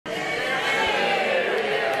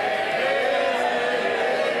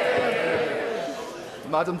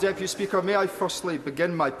Madam Deputy Speaker, may I firstly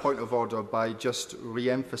begin my point of order by just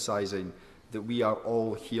re-emphasising that we are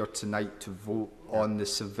all here tonight to vote on the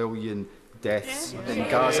civilian deaths in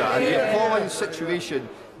Gaza and the appalling situation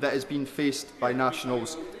that has been faced by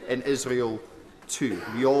nationals in Israel too.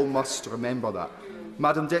 We all must remember that.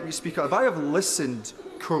 Madam Deputy Speaker, if I have listened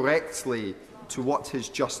correctly to what has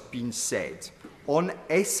just been said, on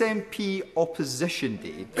SNP Opposition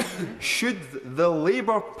Day, should the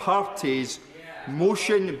Labour Party's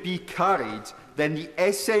motion be carried, then the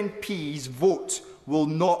SNP's vote will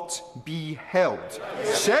not be held.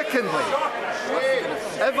 Secondly,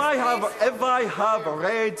 if I have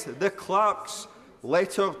read the clerk's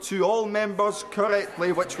letter to all members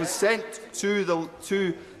correctly, which was sent to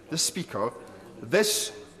the Speaker,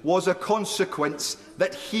 this was a consequence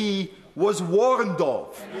that he was warned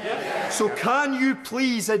of. So can you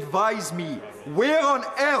please advise me, where on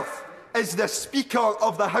earth is the Speaker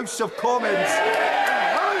of the House of Commons?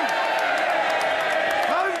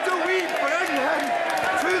 How do we bring him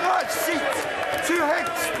to that seat to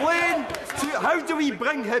explain, how do we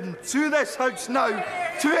bring him to this House now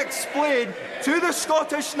to explain to the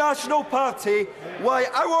Scottish National Party why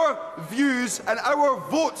our views and our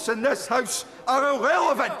votes in this House are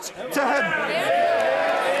irrelevant to him?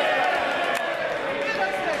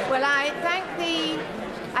 Well, I thank the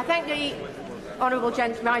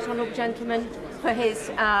right honourable gentleman for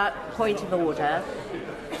his point of order.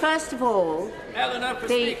 First of all,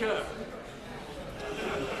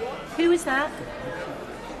 who is that?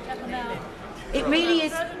 It really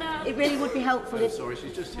is. It really would be helpful if. Sorry,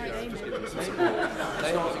 she's just here. I've just given the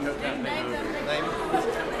name.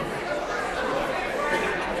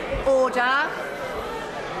 Order.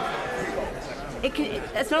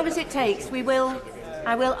 As long as it takes,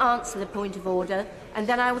 I will answer the point of order, and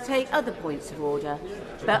then I will take other points of order.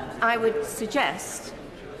 But I would suggest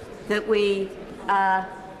that we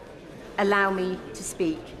allow me to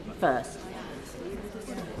speak first.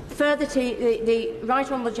 Further to the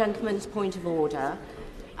right honourable gentleman's point of order,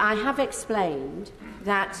 I have explained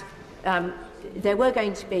that there were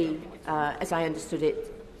going to be, as I understood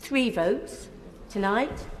it, 3 votes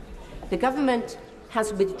tonight. The government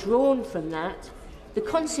has withdrawn from that. The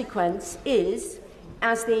consequence is,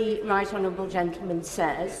 as the right honourable gentleman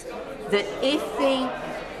says, that if the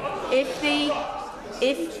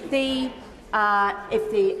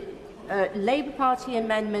Labour Party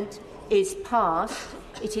amendment is passed,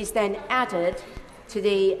 it is then added to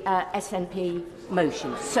the SNP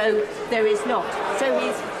motion. So there is not. So he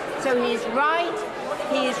is right.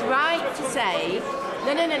 He is right to say.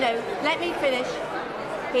 No. Let me finish.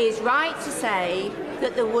 He is right to say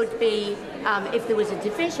that there would be, if there was a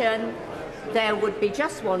division, there would be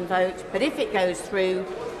just 1 vote. But if it goes through,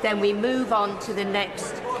 then we move on to the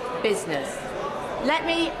next business. Let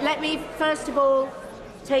me first of all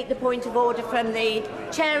take the point of order from the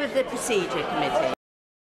Chair of the Procedure Committee.